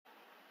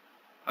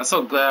I'm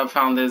so glad I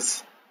found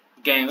this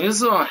game. This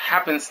is on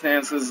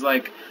happenstance because,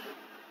 like,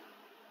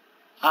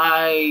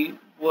 I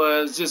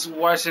was just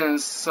watching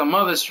some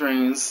other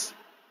streams.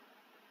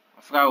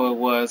 I forgot what it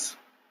was,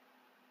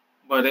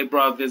 but they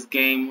brought this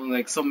game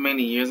like so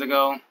many years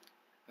ago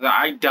that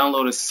I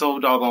downloaded so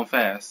doggone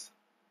fast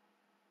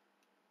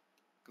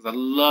because I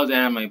love the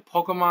anime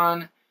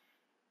Pokemon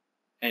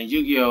and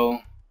Yu-Gi-Oh,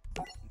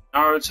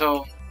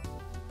 Naruto.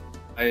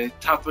 My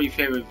top 3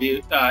 favorite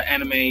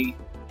anime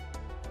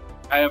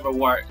I ever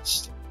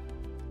watched.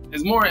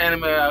 There's more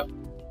anime I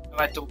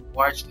like to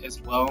watch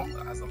as well.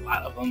 There's a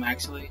lot of them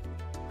actually,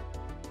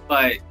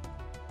 but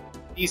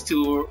these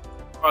two,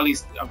 or at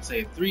least I would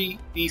say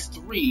these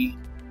three,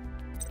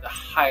 are the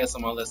highest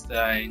on my list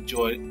that I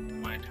enjoyed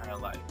my entire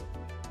life.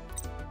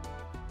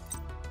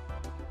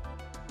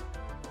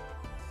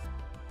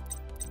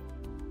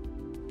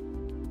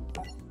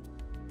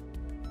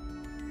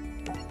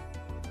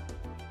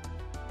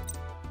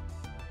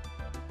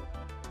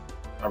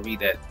 I'll read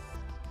that.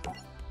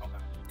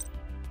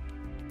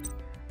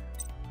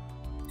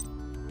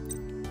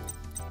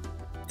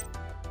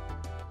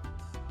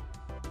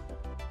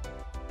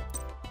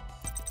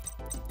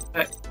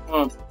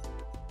 Okay.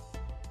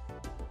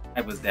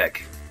 That was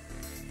deck.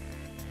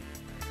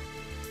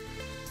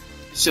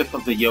 Shift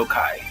of the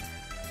yokai.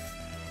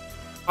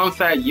 Fun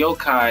fact: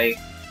 yokai,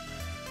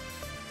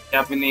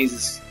 Japanese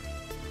is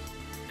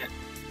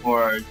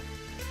for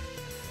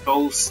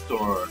ghost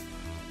or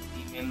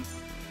demons.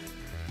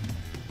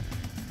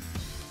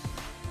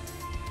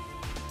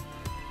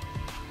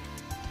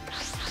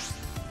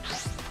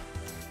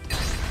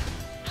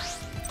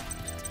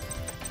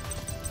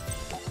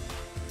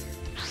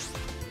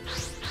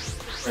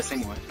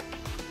 Anyway.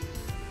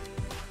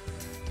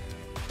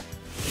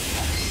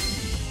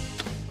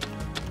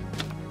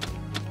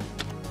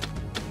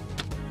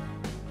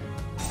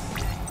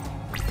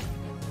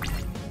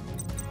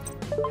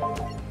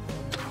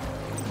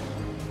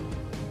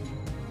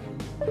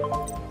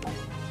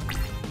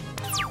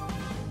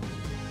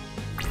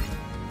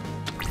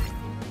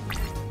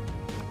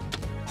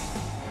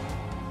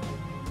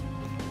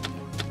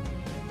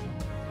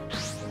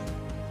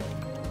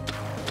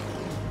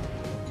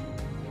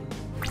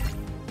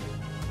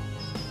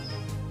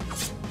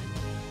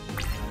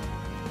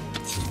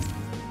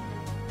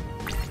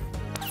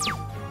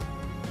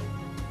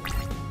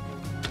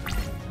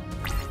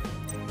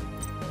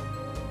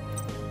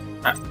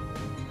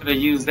 Could have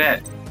used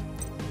that.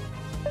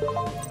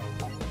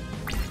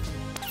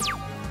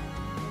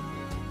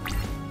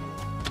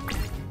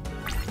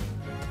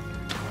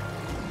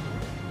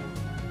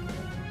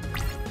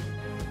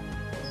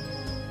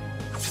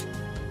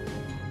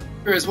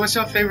 Chris, what's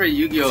your favorite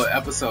Yu-Gi-Oh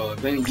episode?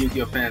 If any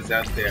Yu-Gi-Oh fans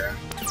out there.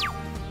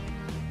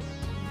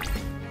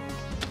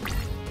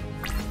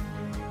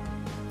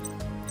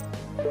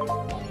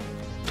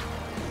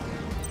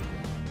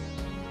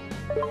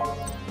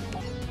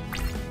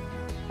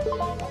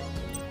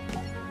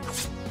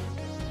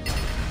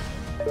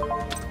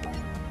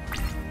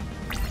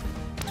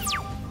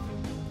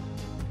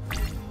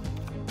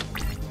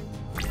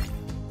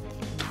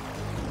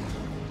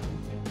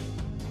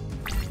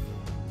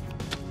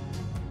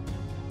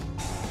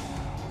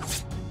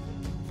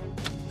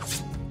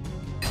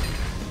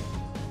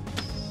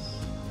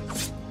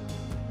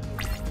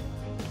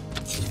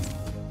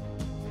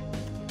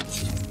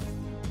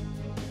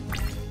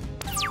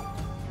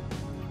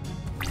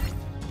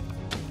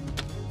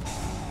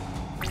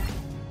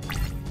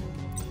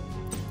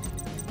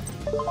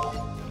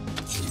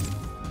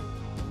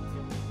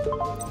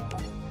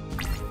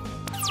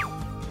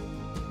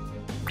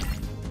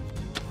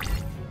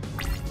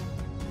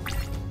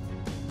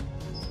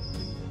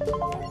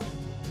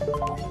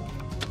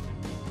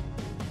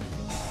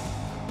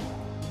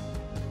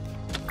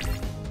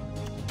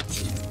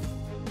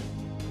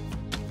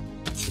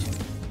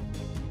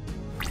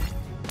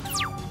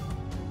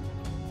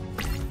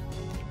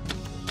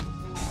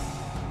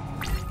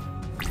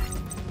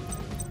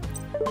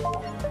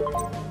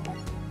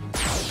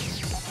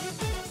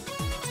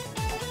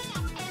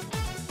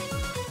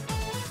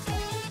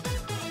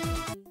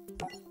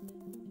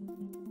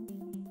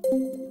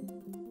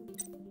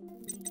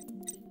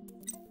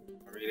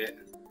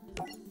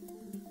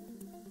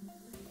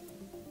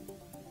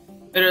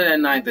 Later that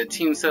night, the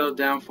team settled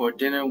down for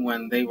dinner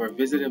when they were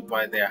visited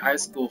by their high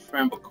school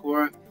friend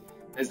Bakura.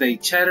 As they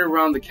chatted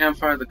around the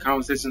campfire, the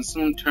conversation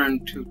soon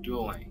turned to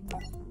dueling.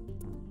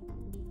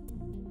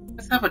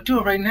 Let's have a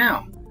duel right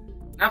now.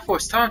 Not for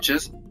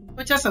starches,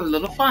 but just a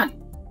little fun.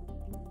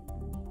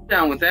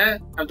 Down with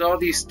that. After all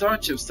these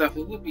starship stuff,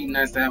 it would be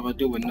nice to have a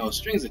duel with no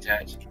strings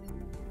attached.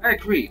 I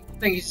agree. I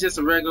think it's just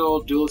a regular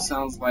old duel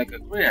sounds like a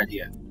great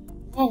idea.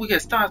 Before we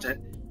get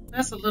started,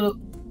 that's a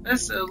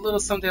little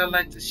something I'd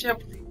like to share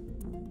with you.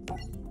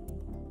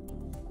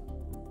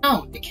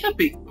 No, it can't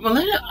be. A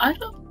related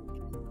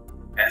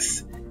item?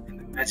 Yes, and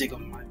the magic of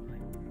my mind.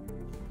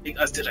 Take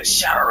us to the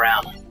Shadow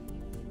Realm.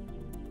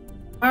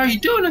 Why are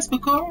you doing this,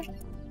 Bakura?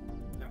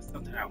 That's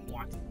something I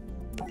want.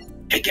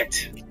 Take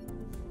it!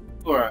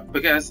 Or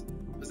because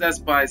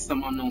possessed by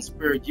some unknown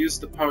spirit, used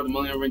the power of the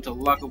Millennium Ring to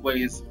lock away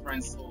his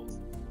friend's souls.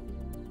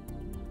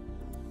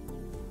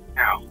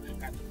 Now,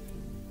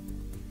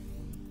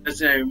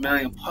 legendary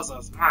Millennium Puzzle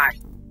is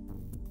mine.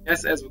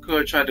 Just as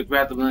Bakura tried to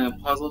grab the Millennium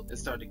Puzzle, it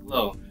started to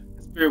glow.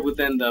 The spirit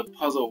within the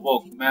puzzle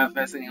awoke,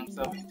 manifesting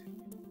himself into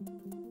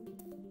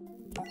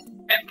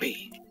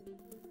me.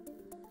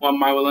 Want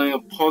my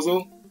Millennium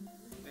Puzzle?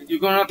 Then you're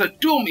gonna have to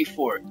duel me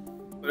for it.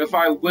 But if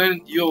I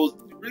win, you'll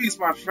release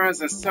my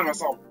friends and send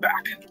us all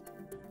back.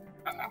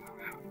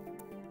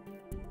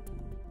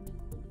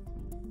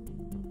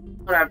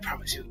 But I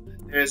promise you,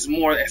 there is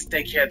more at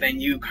stake here than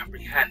you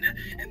comprehend,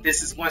 and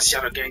this is one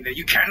shadow game that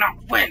you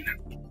cannot win.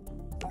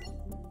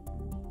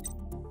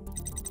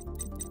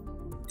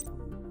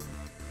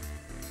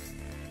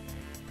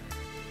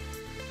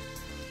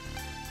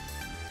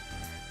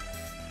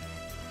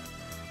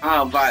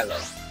 Vilo.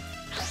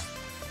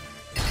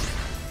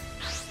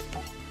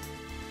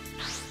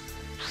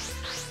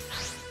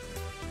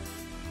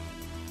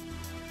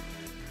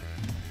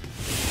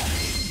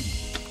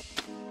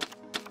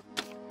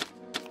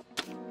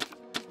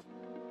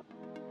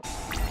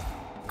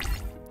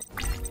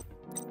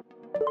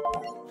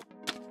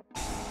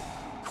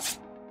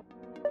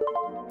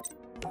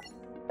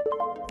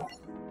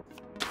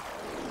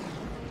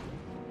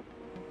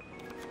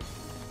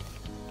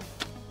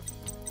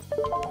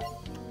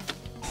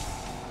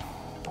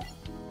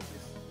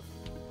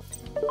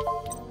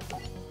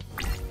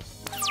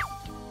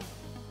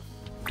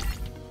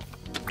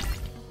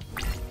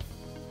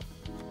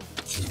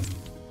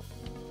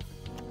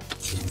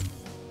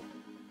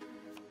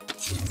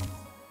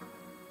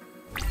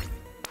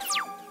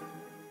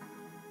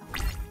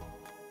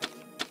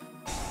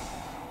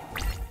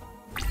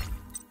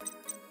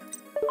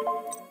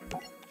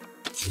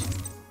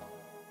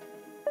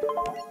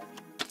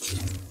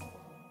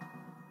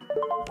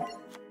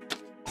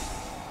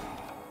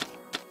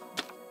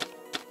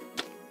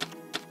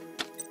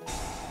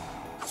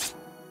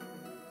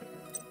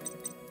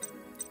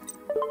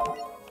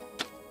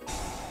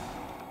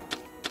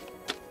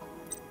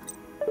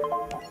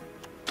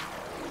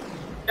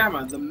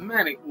 Gamma, the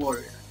Manic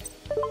Warrior.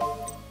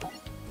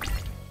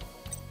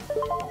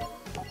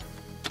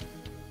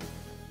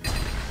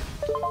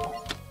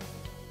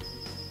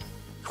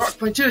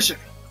 Dark Magician.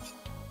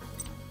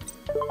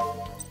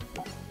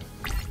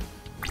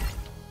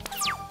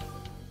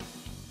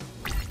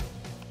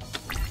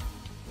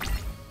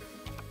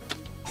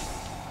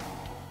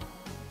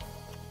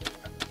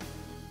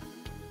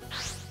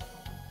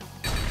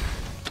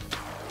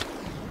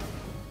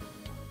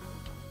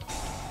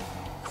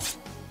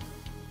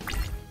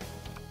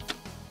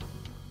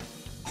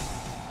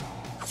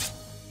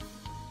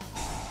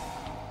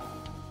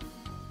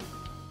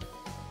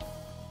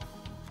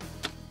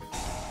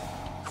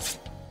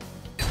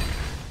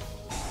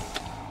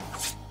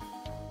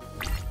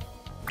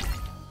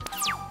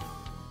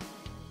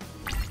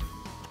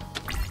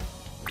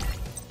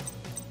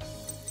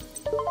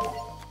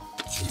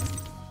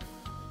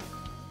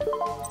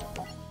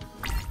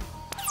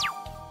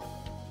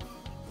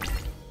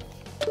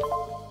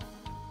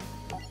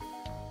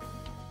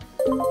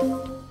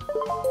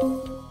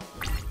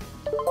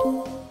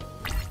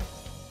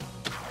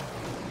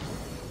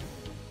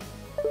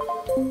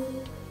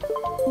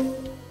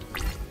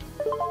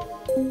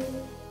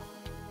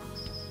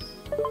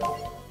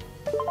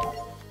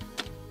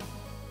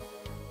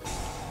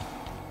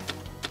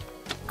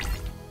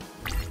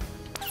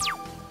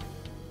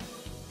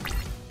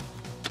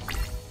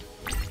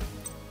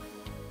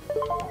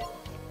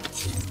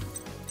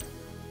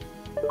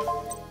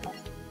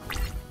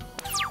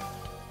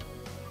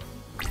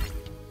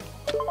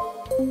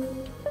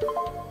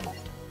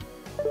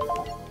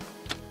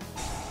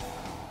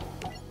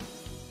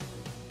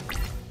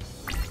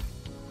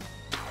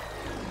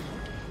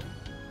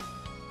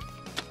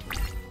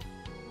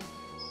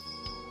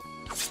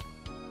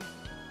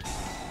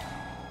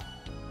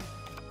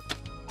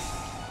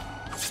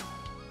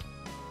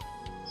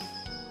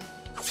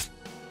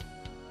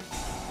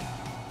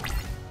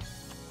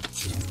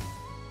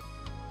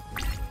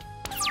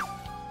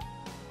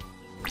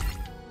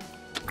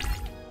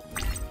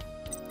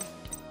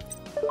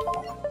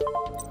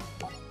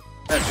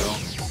 There we go.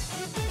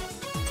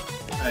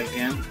 Try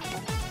again.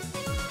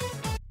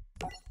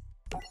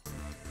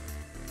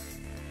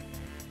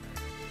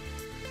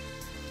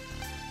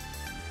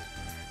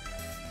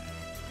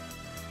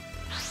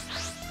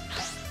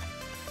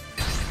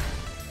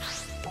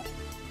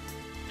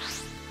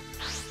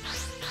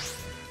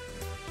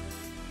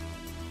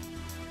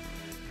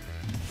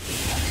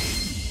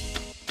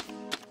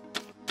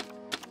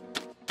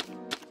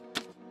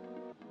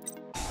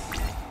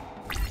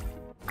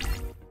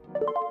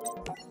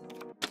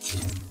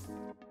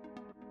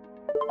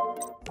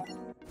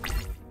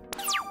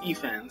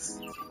 Defense.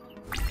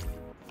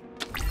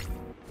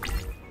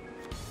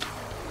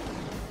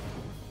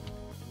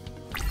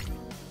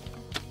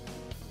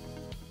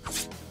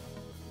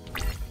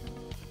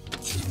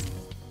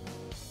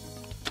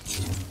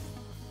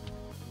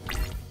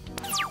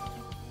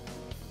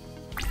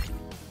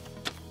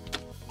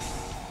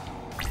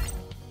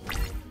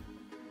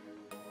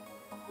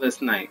 This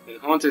knight, a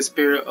haunted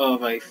spirit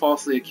of a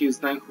falsely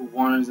accused knight who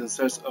wanders in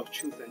search of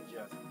truth and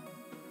justice.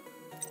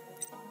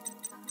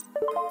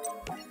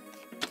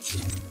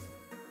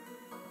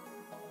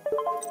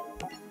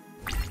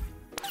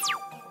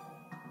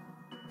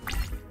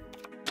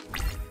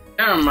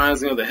 That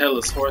reminds me of the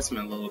Headless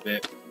Horseman a little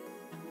bit.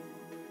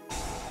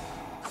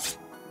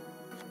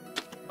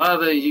 A lot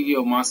of the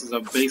Yugioh monsters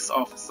are based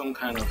off of some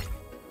kind of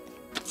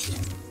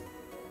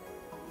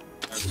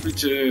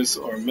creatures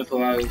or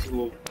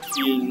mythological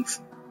beings.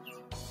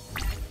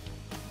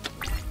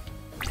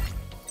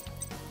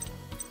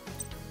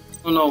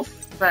 No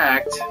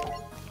fact,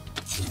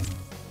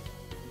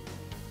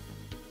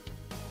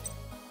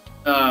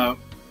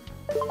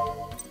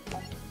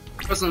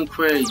 person who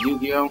created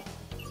Yu-Gi-Oh!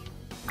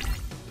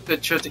 Took a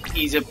trip to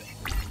Egypt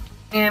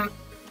and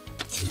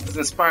was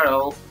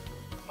inspired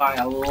by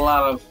a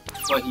lot of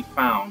what he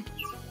found.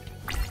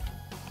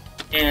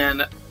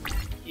 And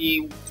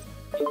he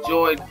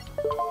enjoyed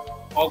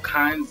all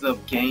kinds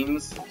of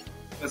games,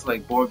 just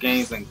like board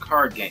games and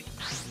card games,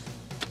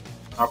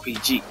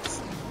 RPGs.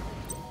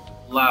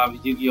 A lot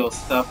of Yu-Gi-Oh!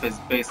 Stuff is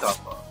based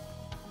off of.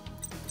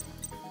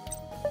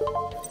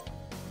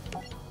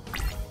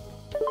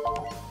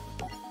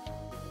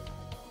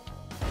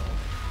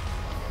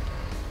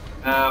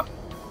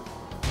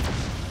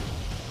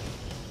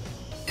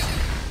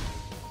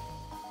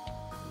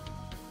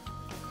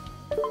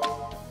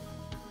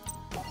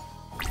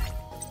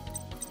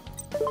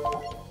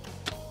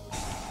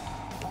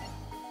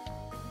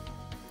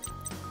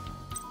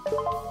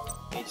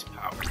 H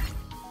power.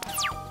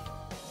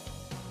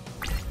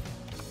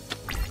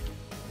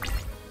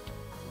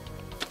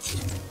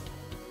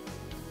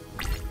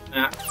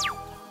 Now,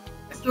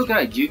 I still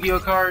got Yu-Gi-Oh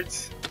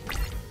cards,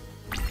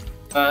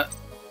 but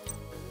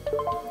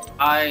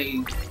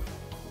I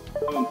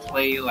haven't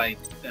played like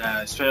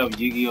straight up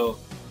Yu-Gi-Oh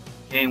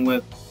game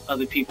with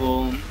other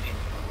people.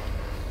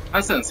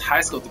 I since high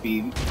school, to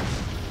be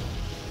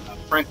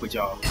frank with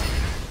y'all.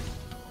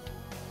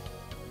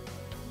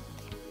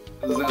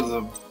 There was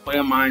a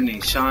friend of mine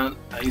named Sean.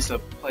 I used to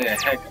play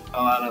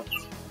a lot of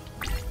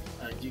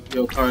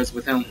Yu-Gi-Oh cards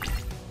with him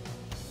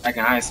back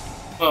in high school.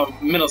 Well,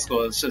 middle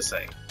school, I should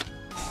say.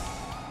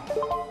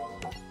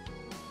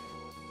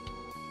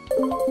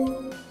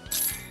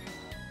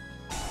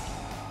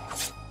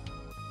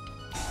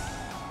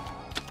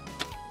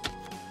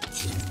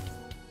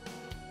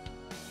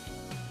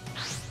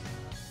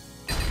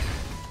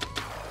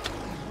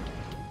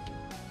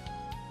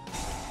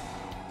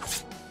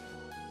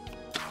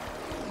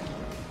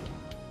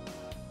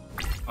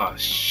 Oh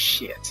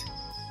shit.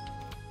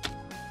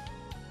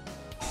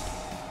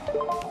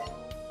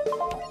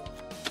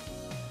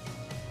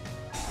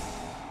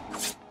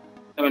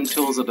 Seven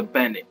Tools of the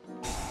Bandit.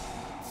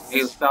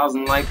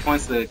 8,000 life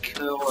points to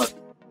kill a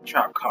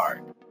trap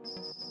card.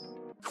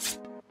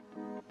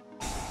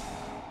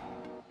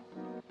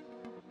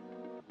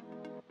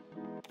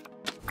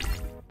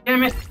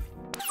 Damn it!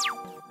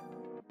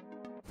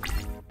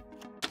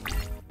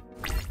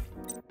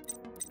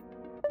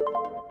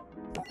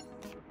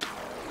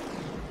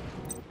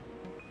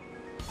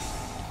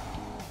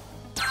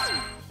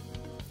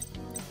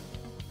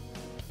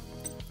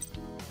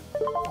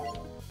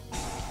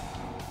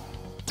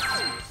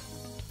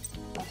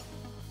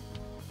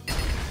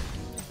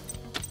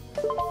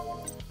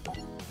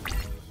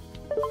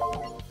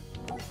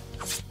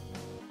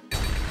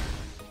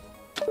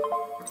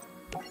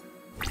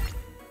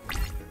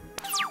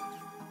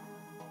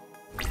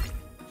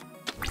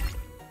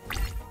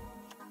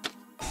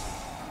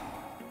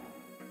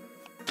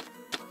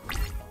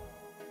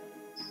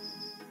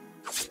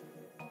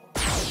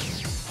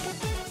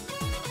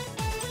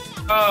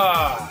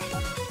 Ah.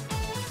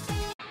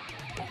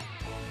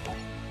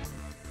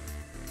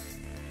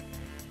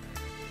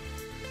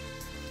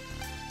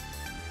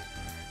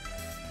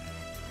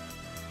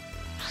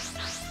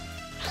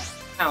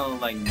 Kind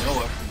of like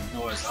Noah from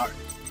Noah's Ark.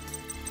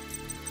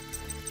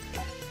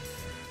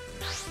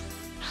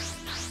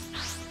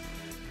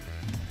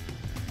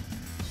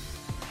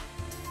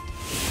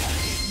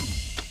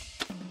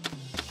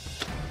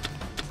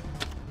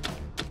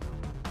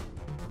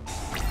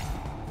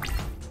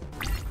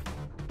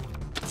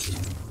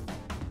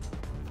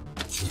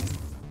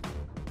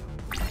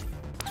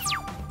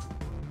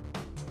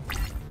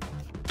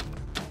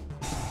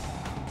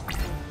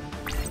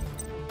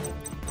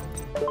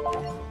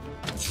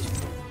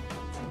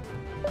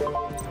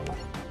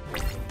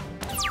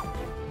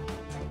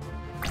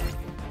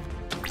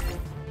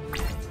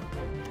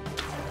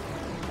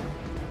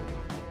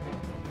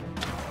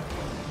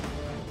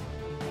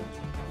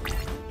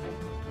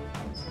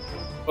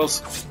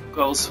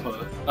 Goes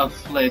for of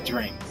fled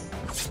dreams.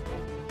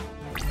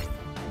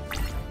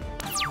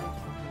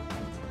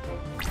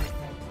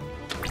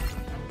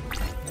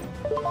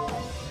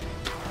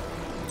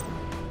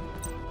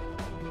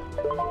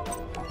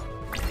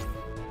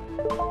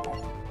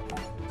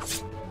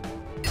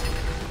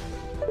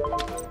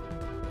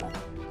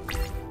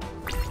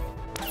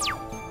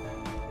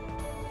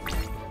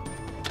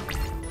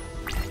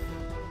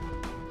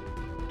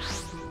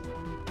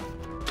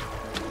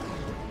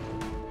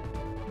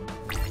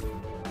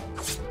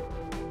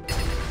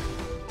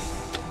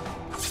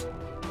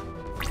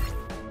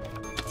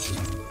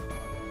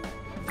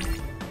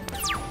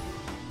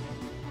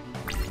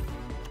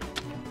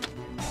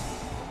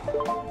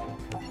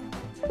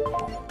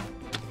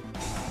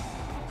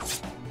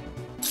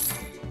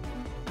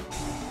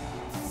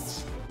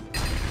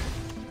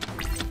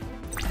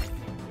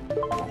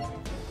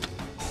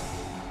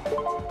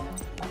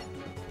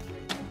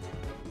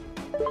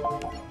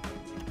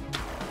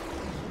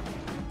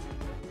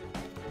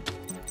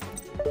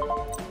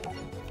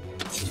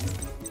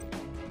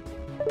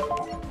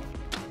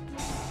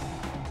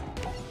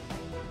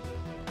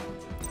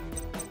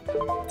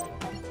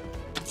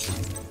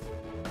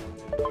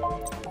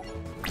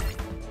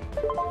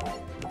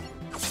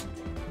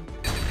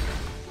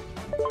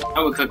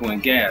 I would cook them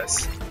with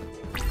gas.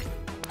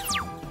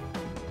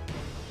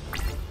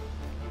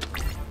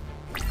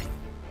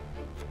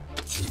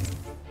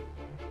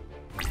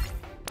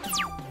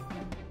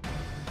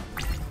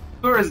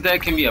 Bakura's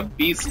deck can be a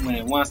beast when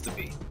it wants to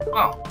be.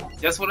 Oh,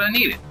 just what I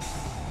needed.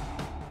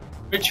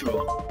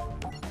 Ritual.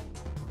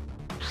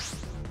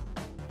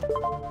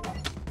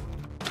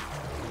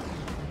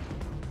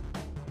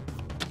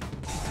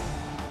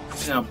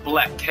 And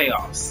black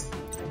chaos.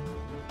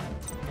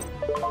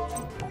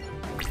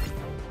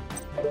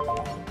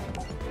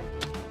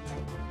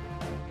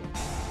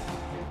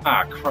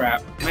 Ah,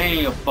 crap.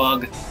 Man, a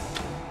bug.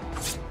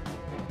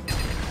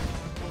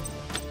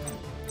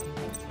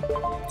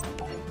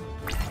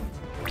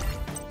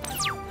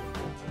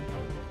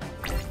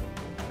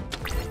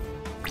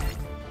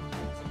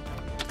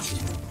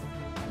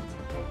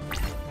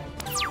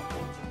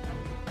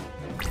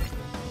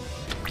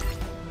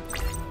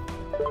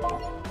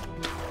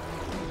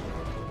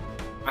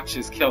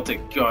 Obnoxious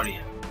Celtic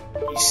Guardian.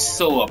 He's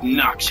so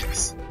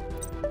obnoxious.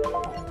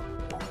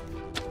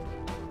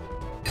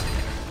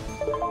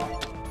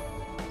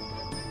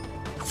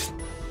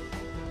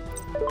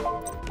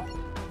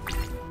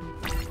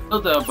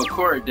 Build a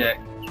Bakura deck.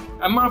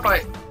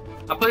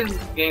 I played this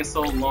game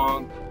so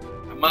long,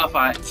 I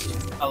modified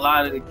a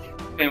lot of the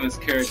famous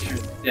character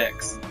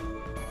decks.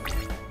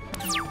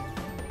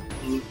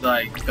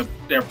 Like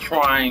their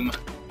prime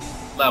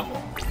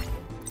level.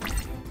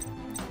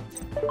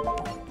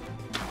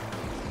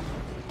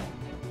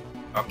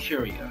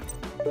 Valkyria.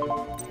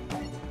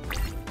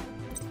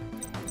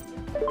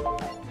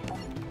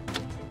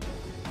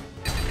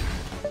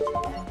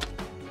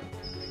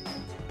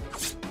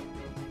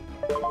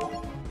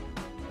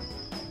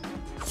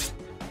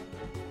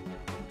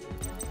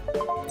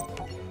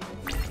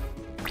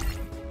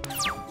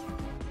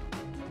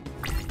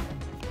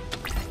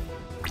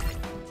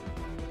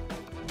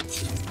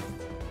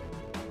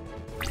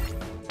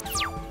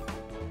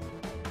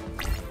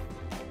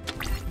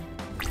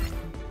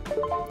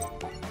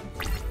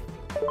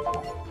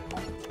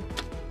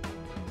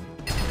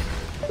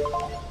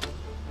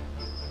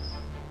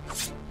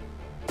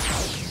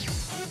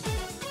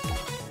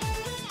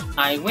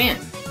 I win.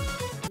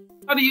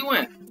 How do you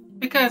win?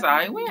 Because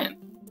I win.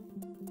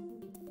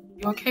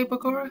 You okay,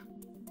 Bakura?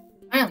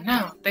 I am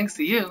now, thanks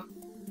to you.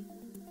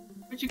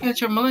 Where'd you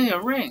get your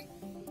Millennium Ring?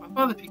 My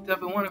father picked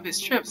up in one of his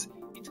trips.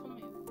 He told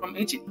me from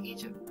ancient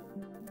Egypt.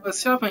 I was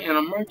shopping in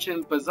a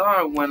merchant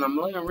bazaar when a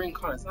Millennium Ring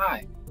caught his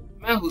eye. The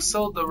man who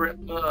sold the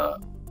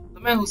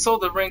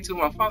ring to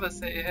my father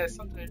said it had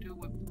something to do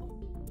with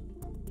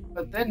blue.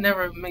 But that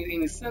never made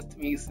any sense to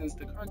me since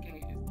the card game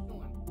is new.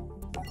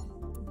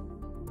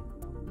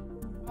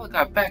 When I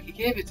got back, he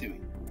gave it to me.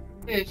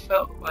 It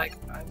felt like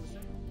I was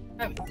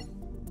heavy.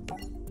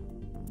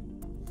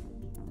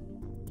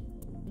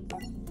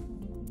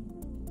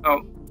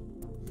 Oh,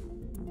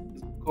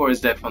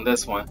 Bakura's dead from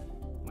this one.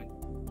 When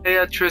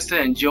Thea, Trista,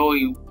 and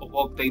Joey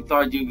awoke, they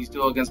thought Yugioh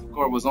Duel against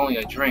Bakura was only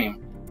a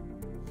dream.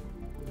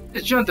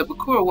 This dreamt that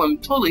Bakura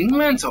went totally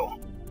mental.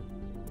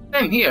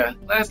 Same here.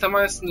 Last time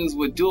I snoozed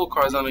with duel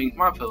cards underneath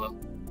my pillow.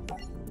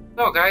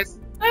 So guys,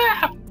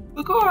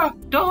 Bakura,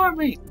 don't hurt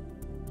me.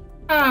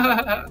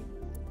 Sound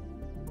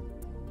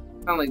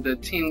like the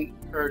team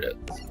heard a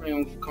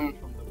scream coming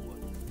from the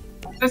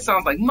wood. That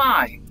sounds like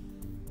mine.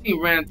 The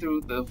team ran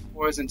through the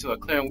forest into a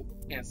clearing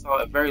and saw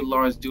a very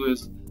large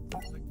duelist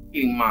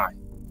eating mine.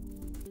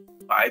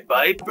 Bye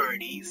bye,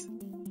 birdies.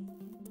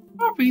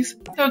 Harpies,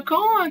 they're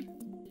gone.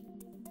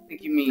 I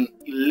think you mean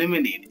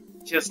eliminated,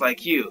 just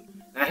like you.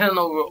 Now hand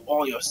over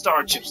all your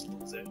star chips,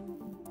 loser.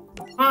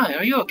 Hi,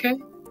 are you okay?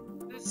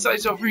 This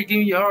site's over here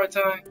giving you a hard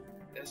time?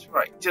 That's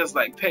right, just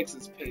like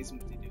Pegasus pays me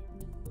to do.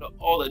 Put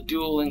all the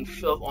dueling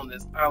filth on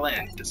this island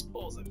and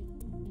dispose of it.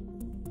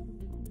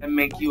 And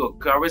make you a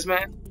garbage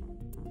man?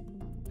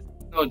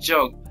 No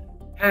joke.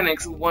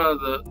 Panic's one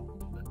of the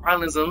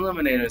island's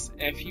eliminators,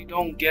 and if you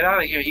don't get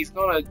out of here, he's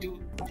gonna do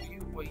to you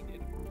what he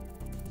did.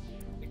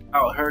 Take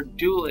out her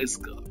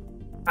duelist club.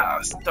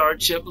 Star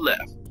chip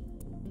left.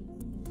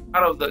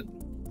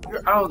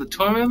 You're out of the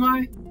tournament,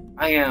 am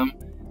I am,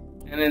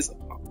 and it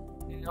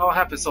all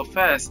happened so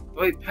fast.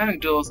 The way Panic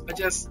duels, I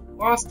just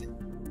lost it.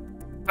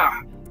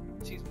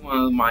 She's one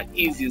of my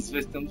easiest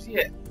victims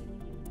yet.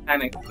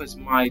 Panic pushed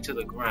Mai to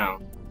the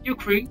ground. You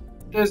creep,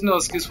 there's no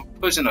excuse for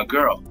pushing a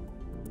girl.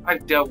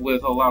 I've dealt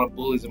with a lot of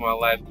bullies in my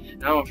life,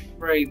 and I'm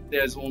afraid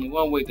there's only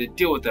one way to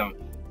deal with them.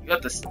 You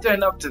have to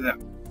stand up to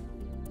them.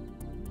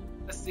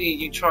 Let's see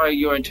you try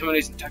your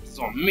intimidation tactics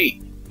on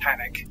me,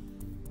 Panic.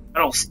 I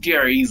don't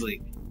scare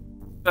easily,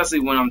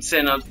 especially when I'm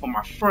setting up for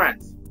my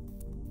friends.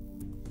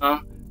 Huh?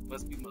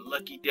 Must be my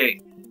lucky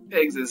day.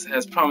 Pegasus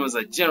has promised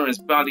a generous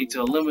bounty to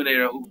eliminate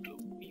who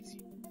defeats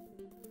you.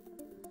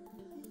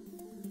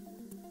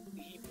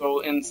 He throw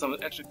in some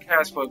extra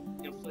cash for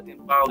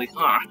inflicting bodily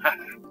harm.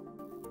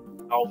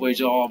 I'll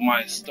wager all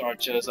my star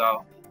chests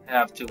I'll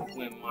have to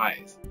win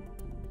mine.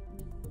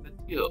 The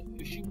deal,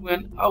 if you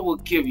win, I will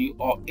give you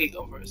all 8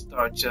 of her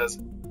star chests,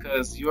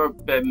 because your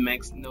bet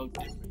makes no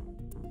difference.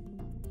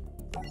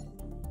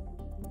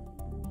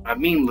 I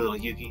mean, little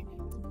Yugi,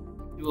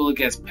 duel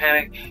against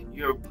Panic,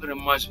 you're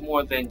putting much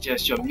more than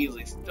just your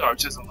measly star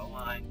chest on the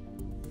line.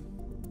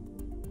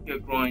 You're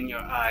growing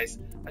your eyes.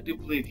 I do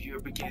believe you're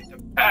beginning to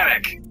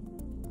panic.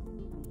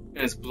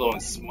 It is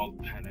blowing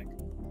smoke, Panic.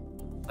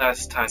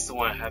 Last time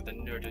someone had the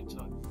nerve to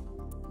talk.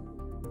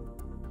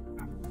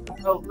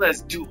 Well,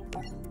 let's duel.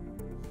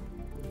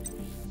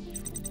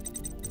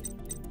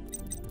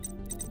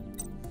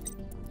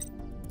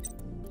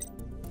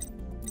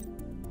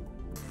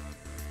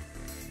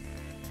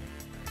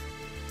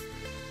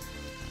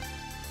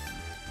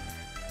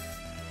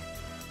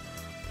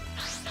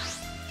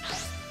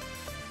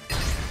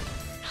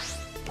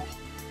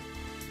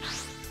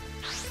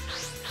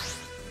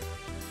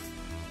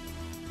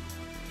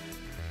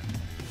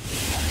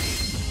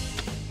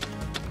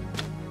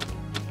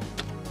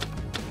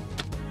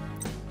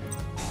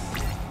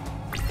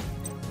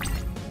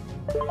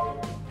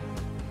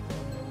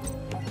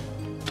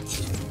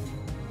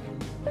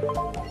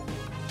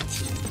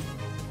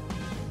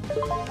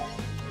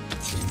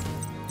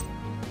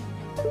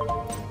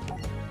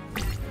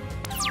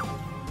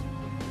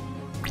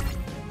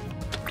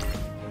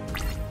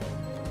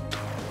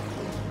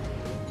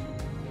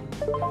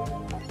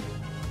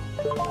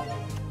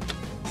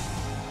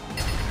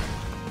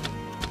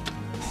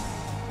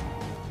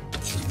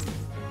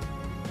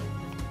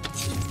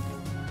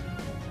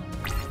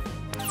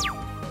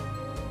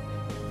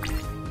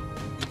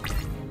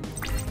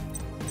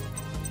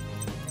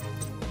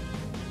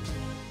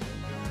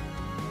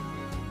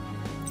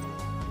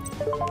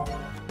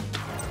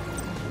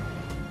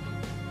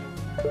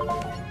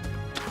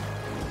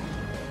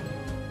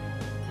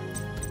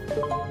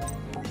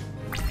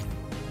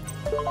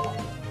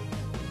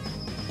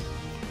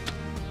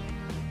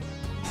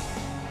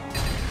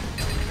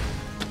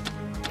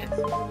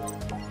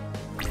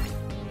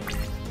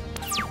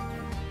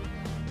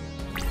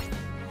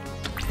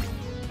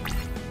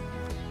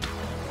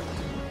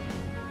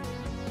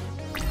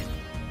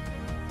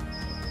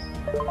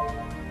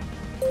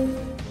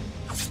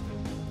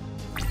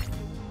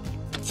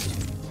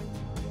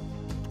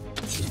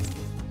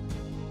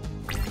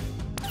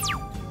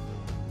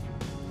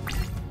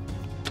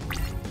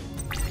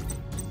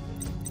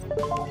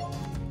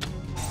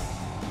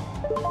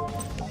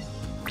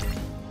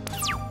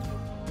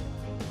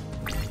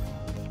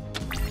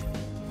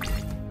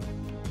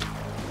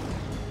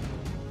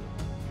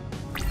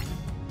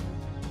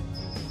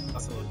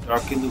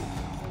 Dark illusion.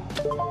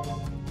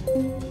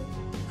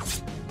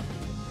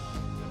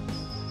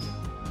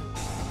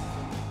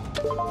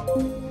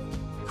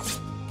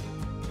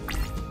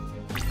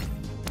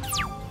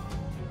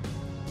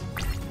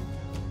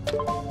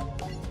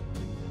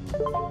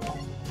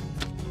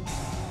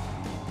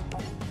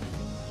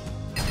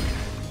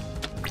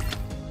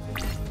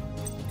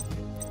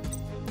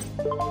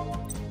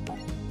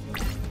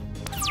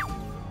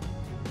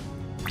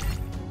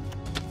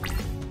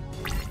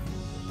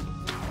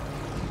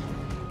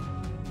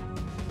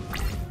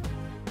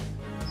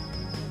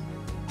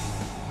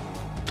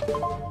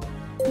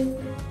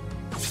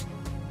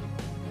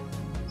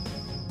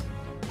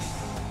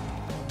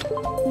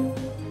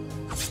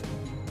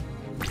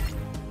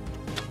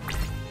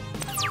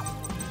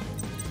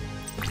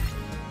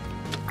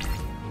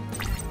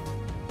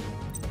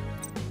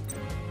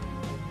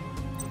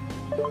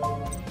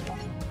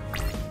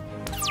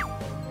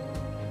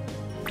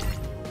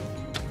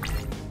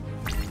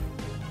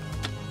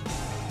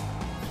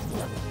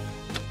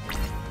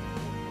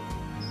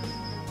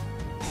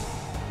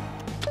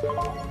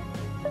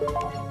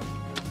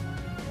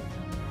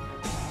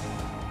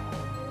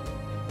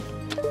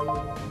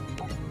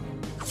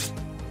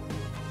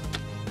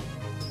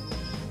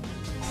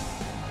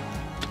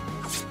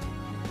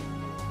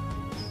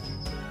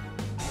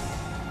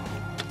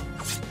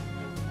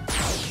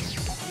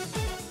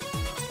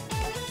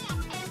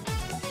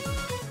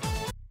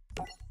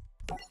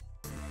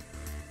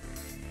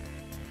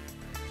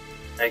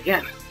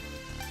 Again.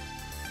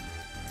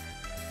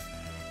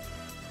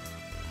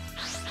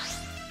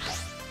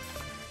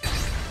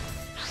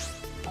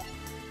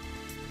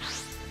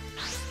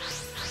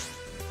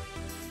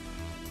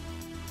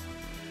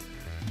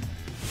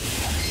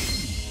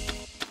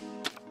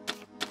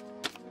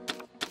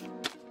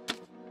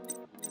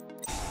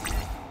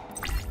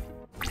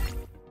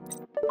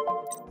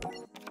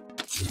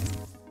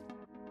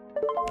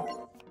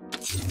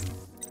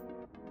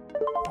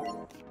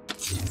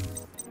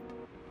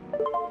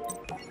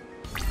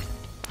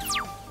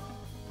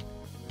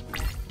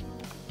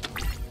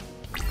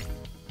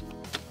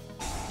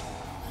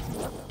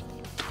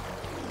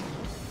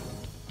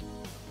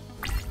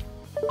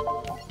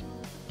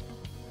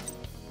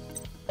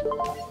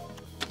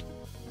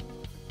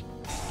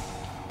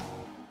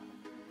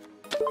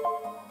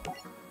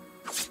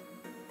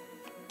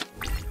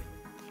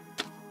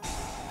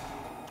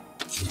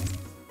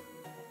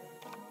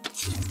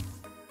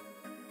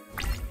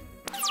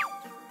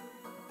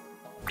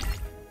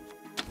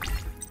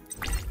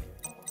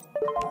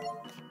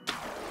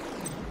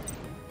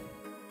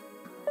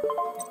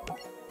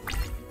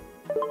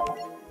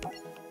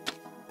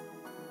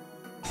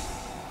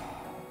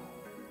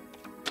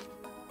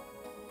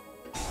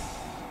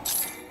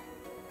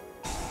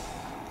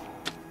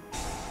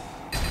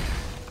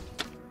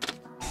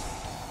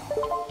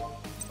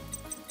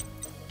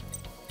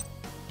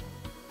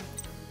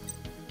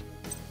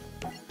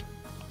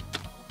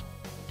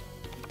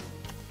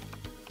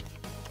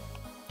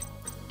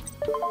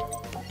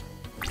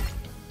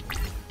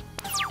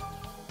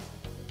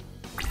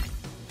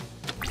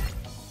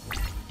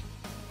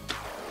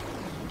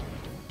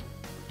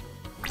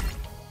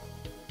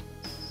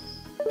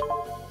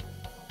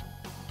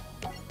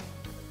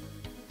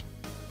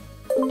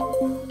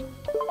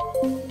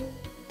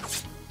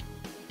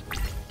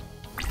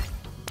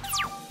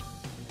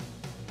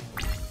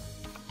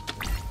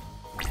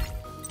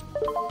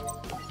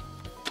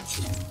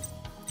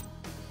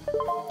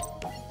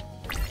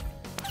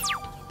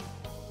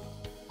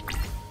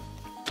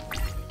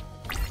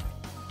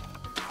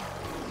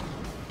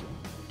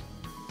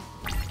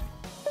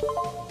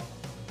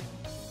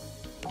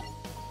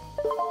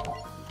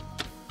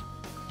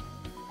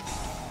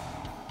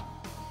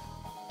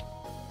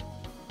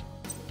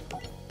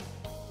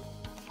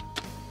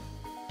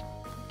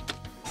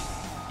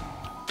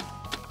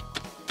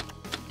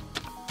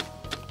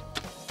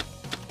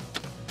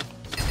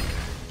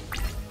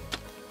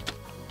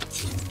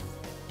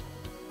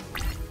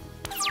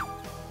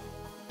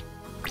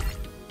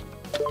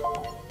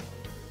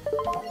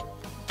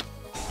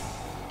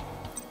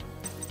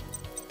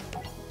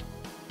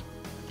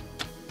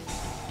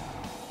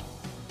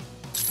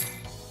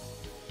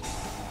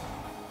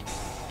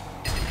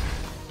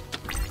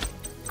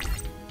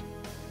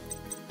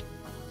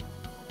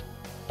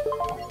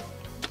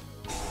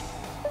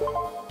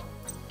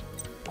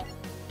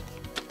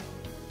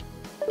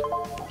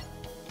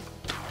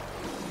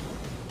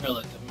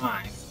 Relative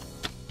mind.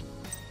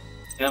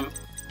 Them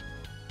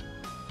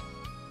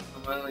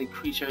unlikely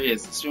creature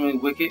is extremely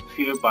wicked,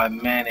 feared by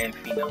man and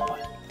female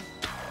alike.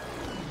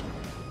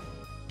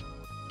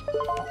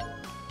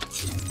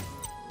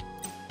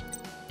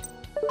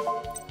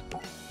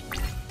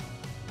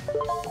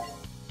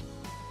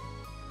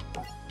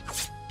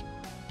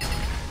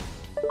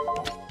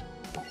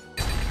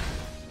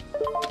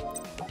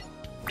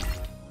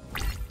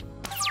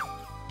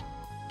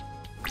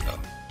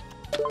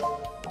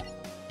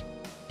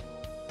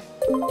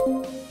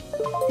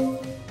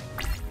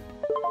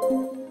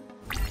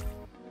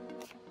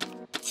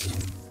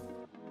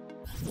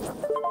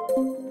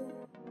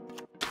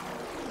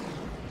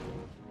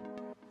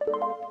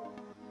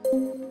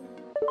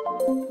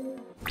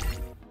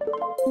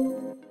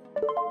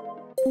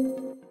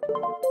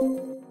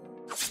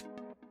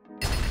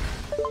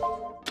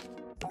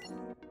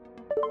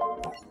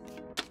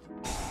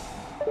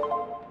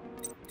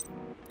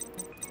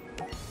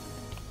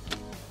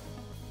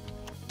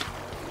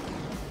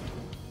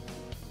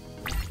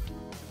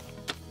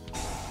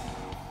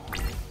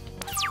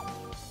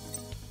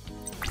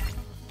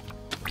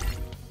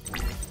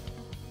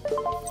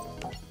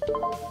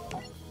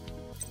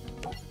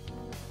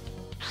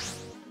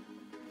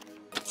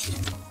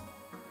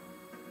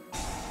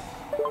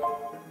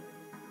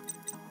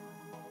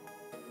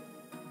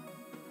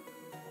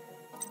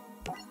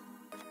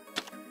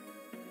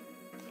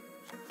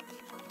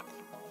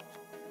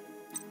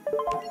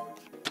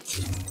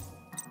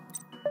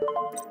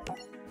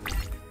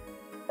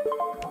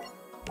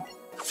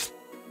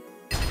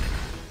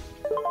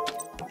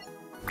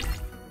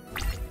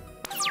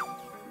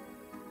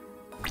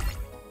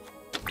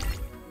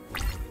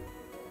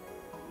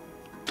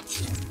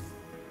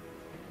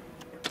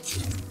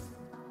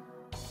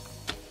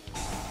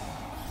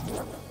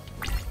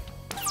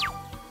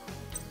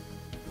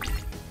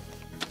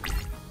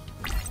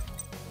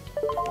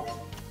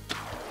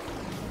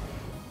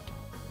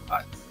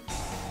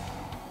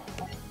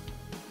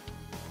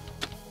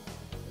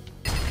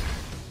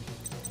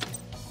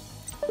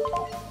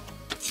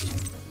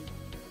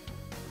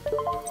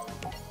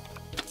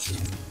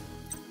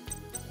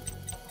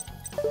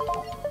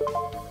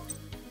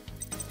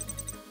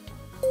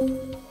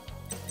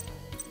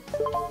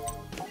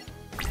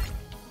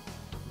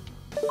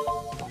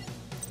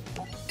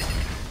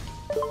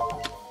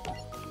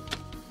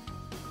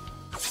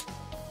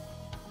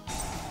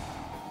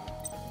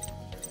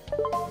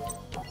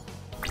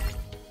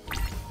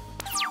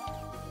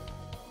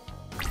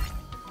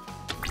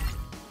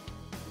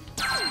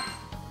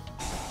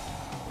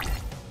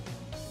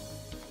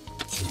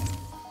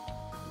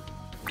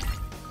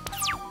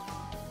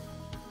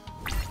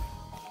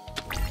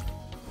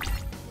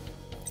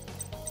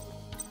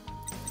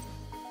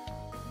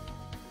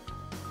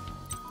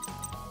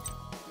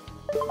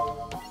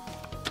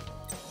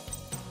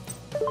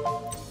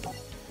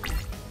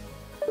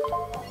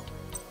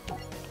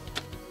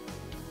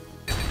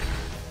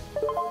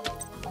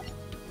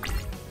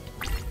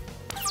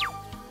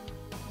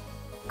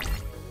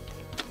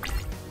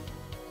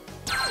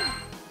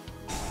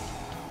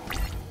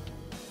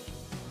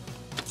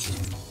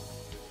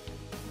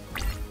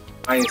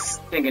 My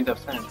stinking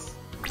defense.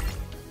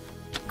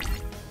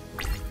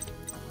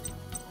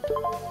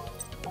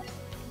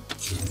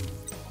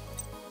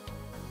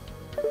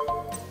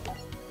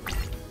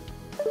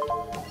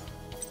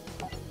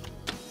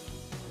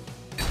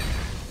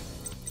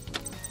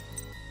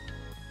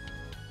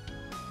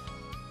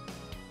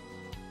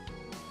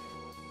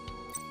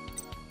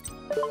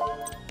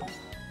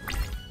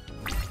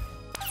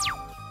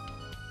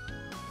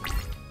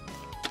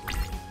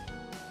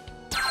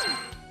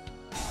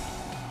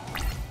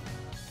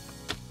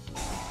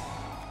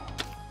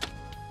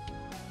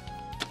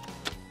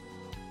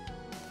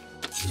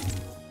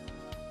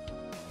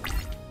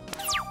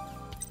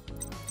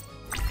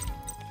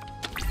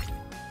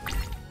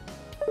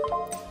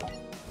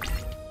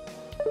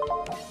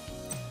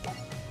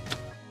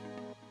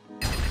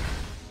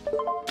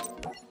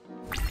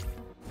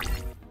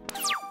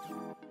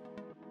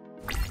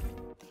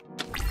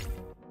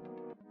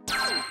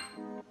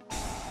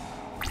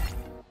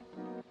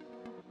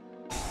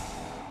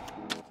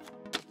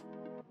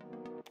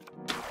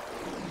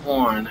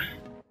 Horn.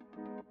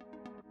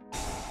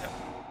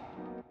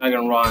 I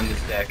can raw in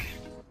this deck.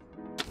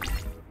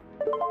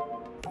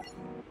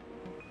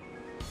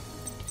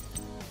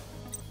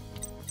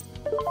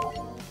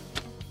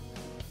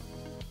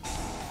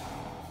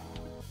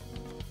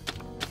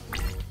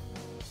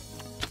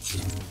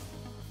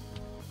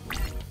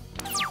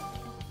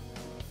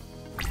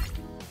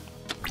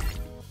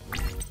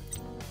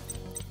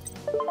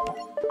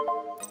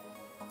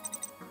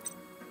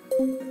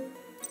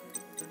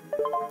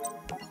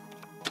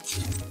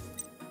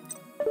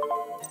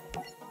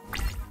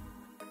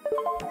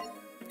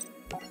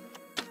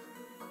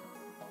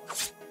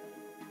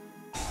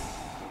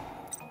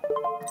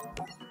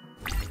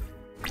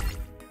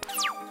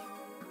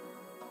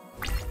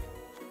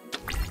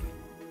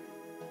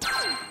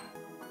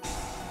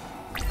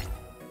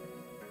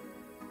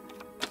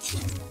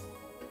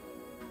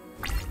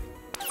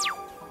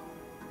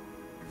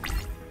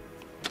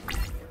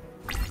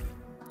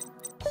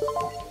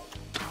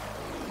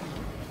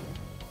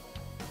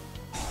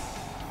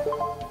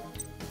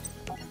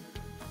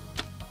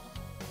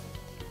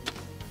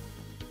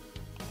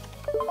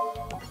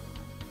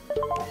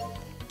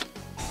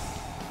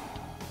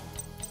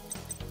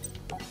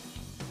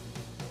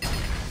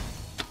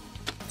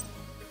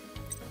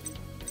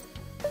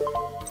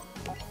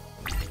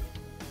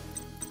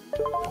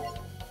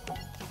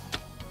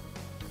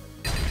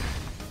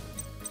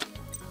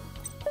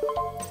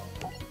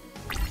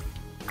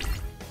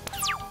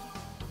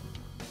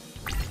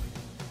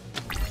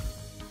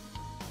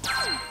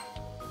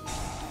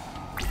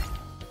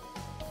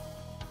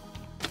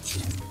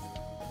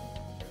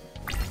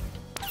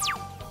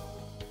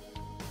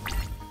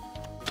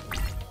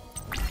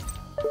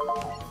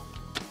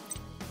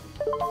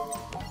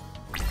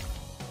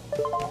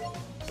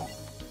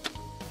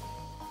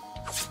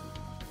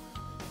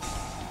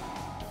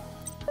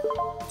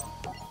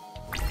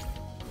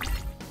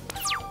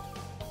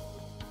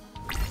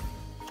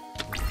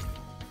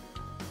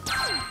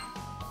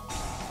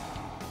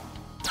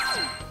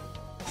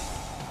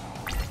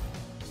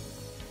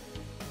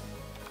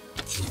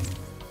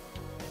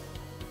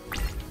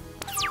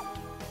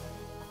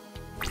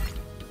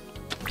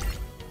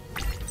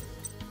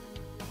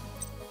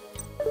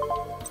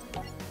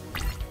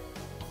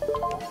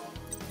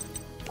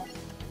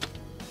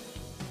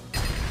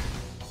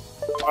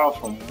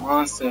 Powerful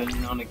monster, you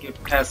know, to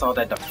get past all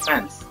that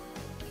defense.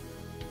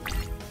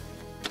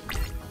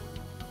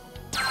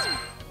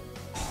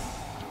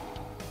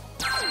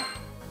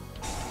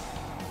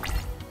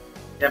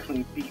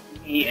 Definitely beat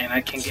me, and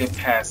I can get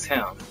past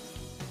him.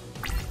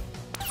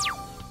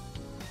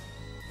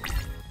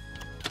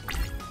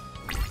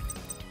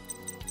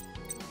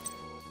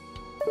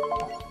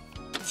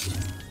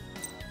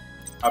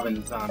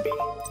 Robin Zombie.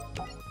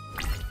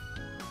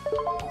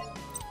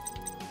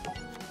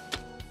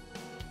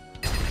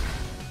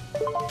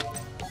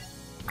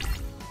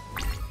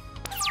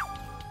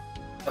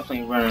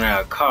 Definitely running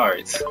out of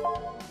cards.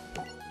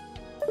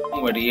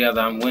 One way or the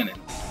other, I'm winning.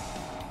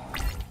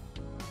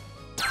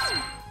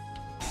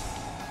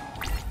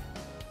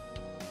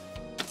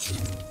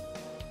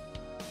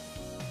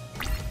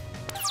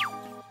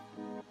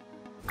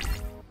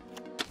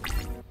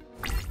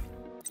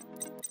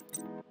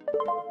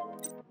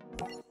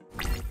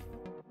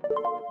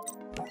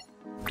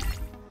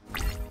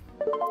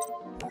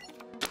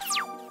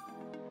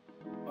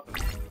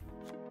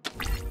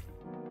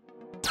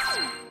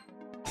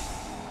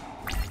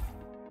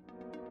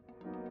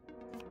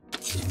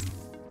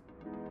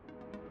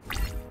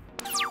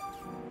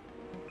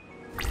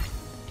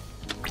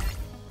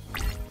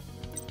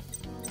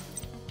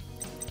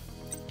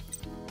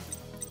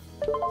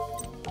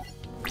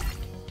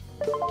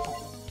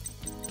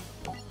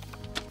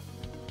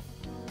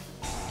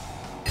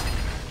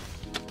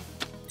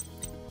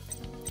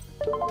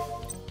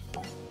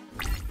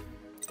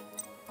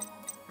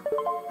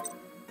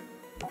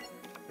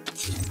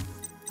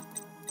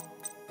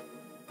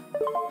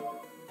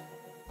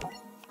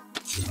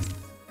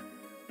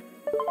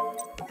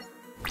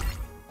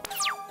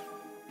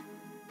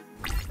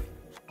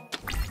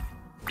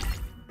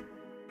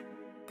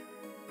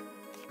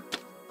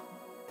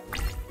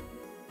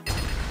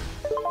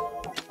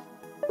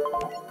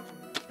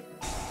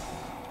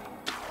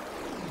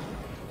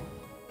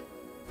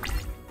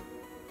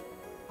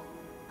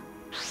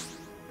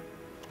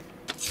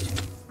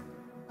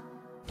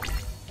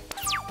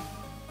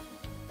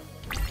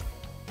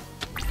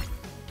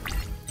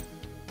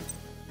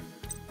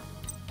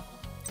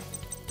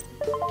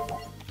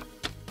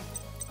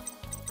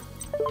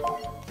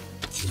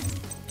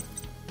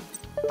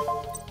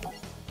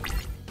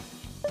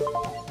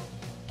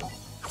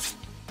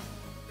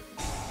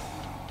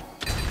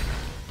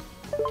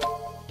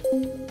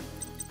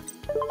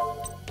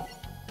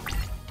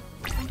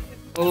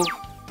 Move.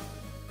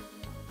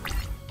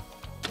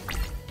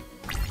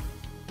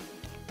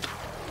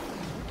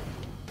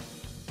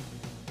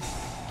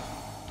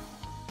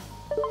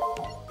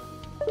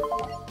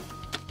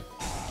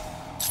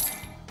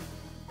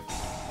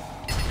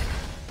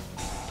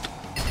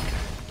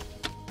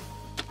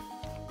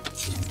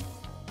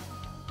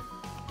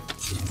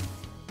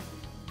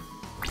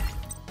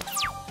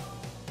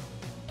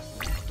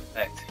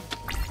 Perfect.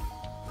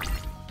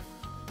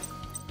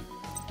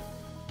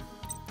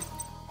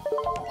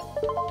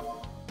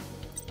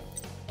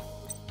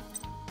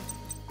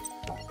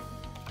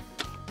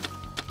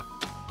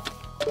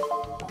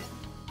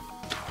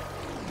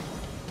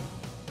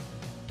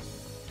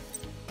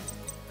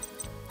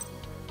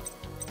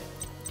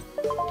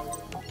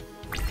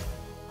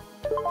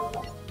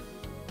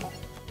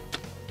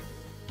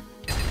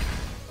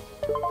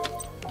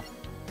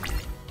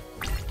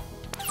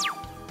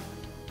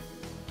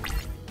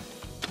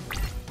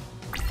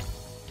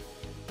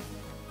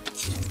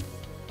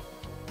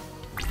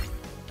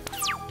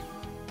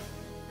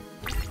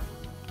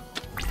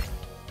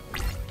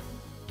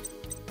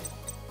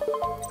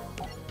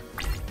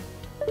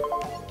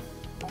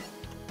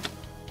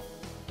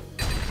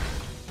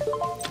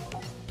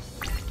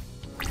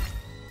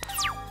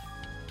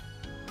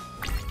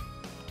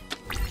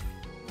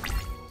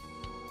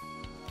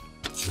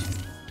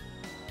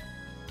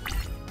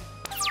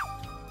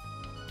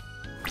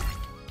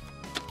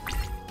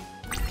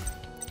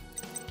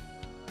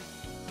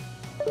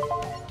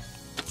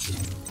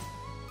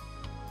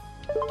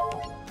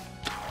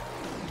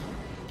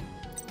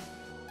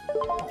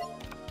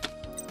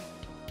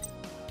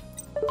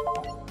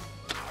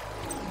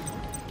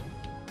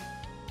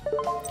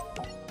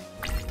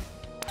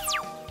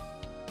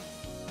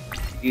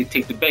 You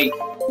take the bait.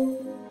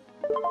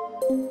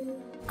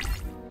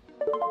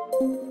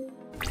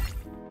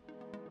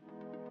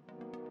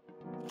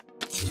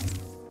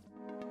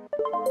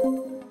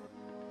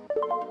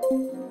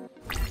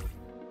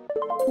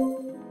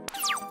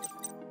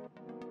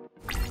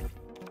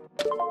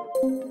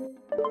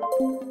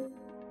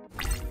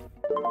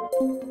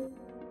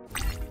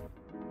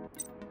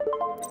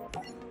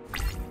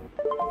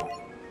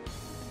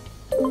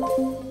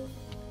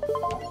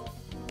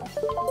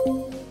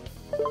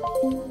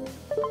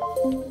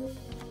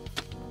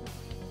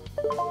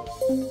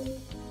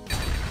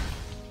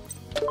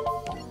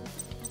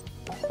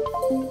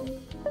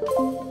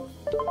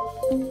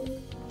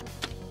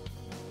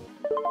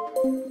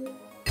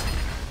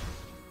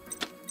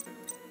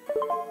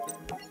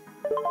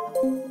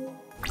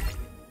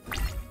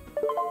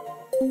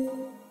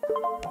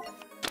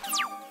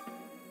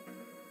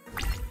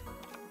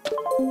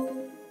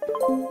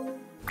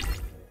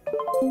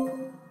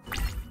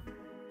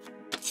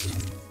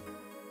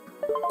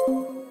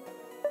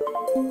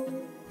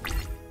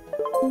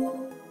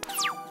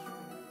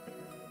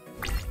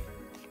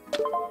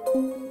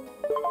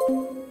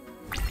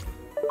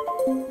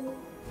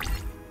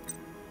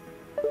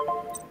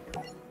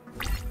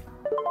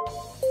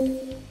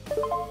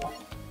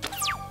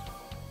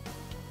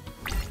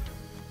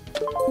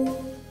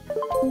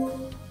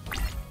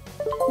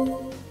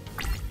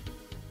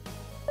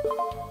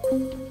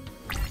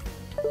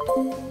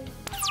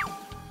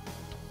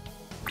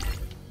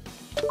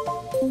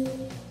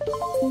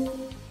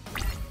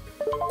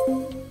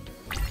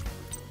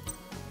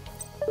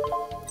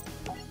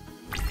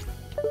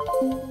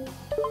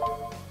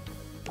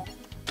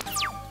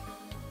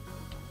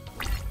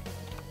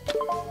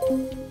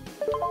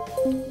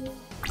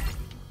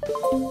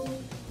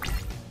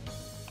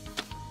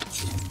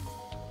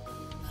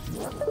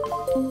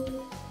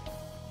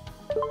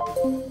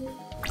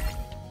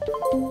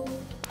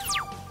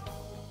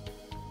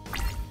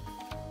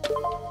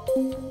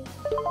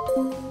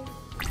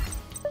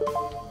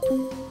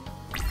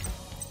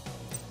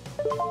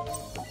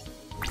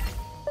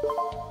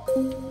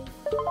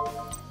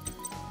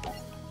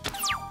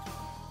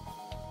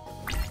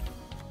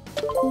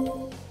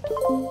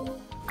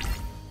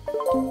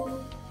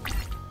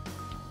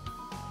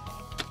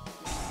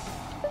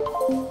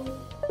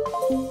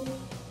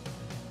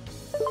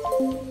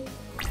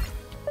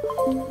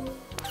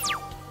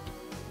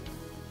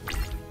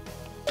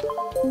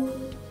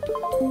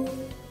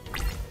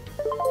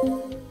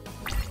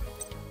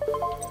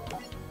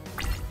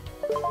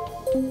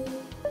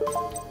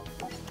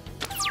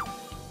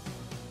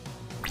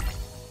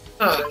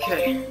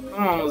 Okay,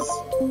 I'm almost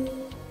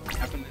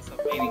wrapping this up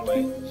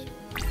anyway.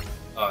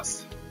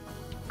 Us.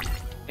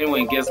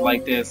 Anyone gets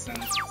like this and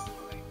it's just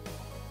like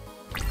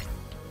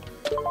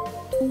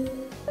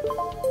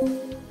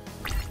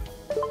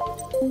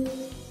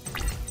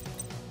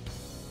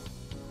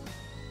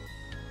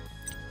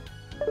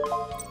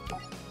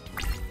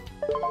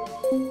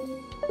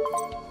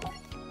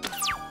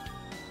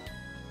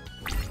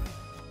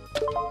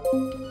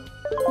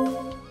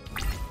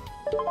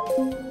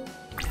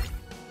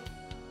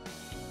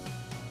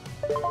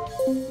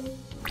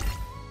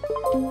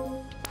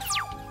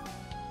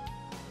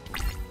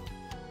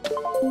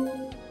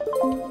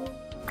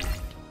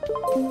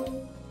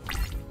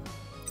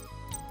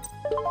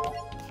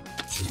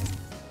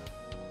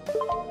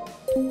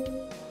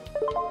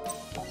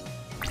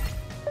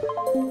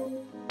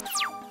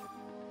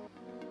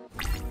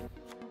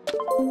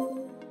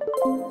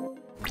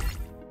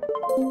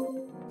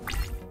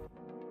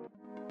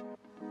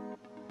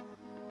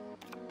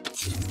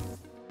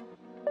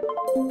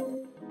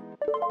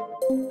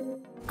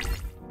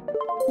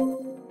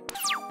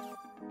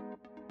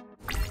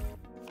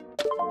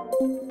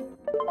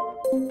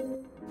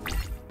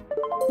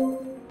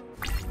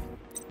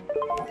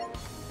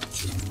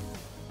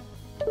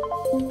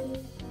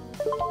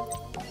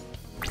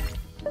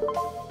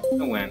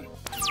I win.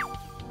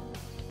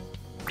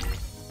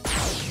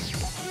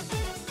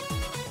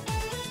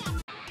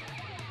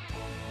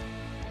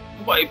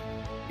 Nobody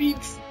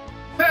beats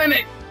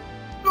Panic!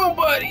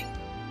 Nobody!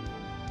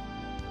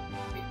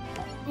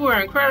 You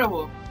are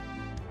incredible!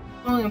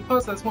 Only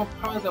Impulse has more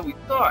power than we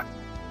thought.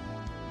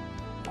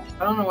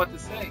 I don't know what to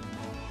say.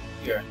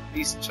 Here,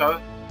 these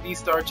star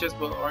chests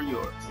are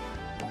yours.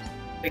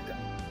 Take them.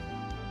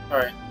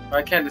 Alright, but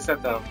I can't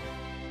accept them.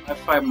 I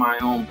fight my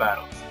own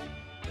battles.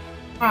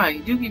 Hi,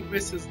 Yugi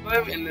risks his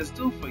life in this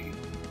duel for you.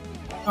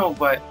 No,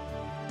 but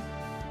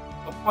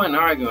no point in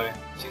arguing.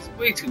 She's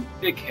way too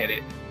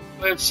thick-headed.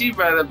 But if she'd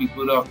rather be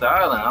booted off the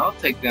island, I'll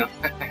take them.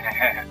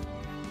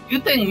 You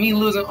think me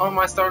losing all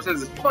my star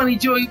chests is funny,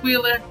 Joey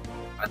Wheeler?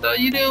 I thought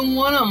you didn't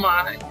want them,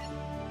 mine.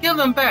 Give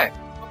them back.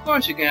 Of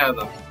course you can have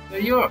them. They're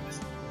yours.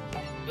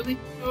 Really,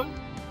 Joey?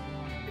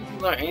 Did you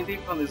learn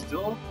anything from this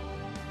duel?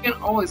 You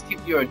can always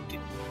keep your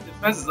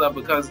defenses up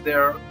because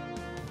they're...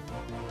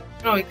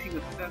 You know, keep the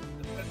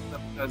defenses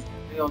up because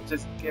they'll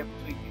just get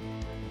between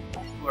you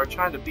who are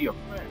trying to be your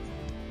friends.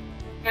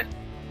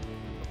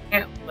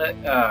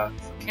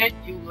 Can't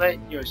you let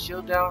your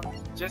shield down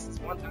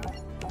just one time?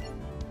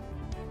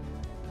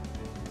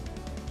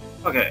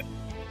 Okay.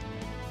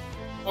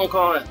 Won't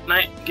call it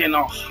night, getting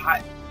all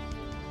hot.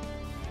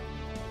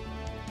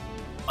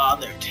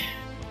 Bothered.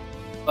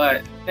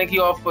 But thank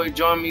you all for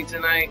joining me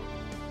tonight.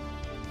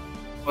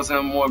 For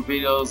some more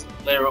videos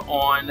later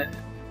on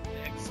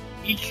next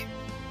week.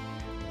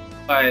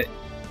 But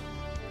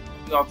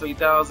y'all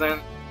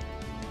 3000.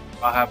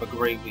 I'll have a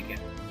great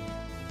weekend.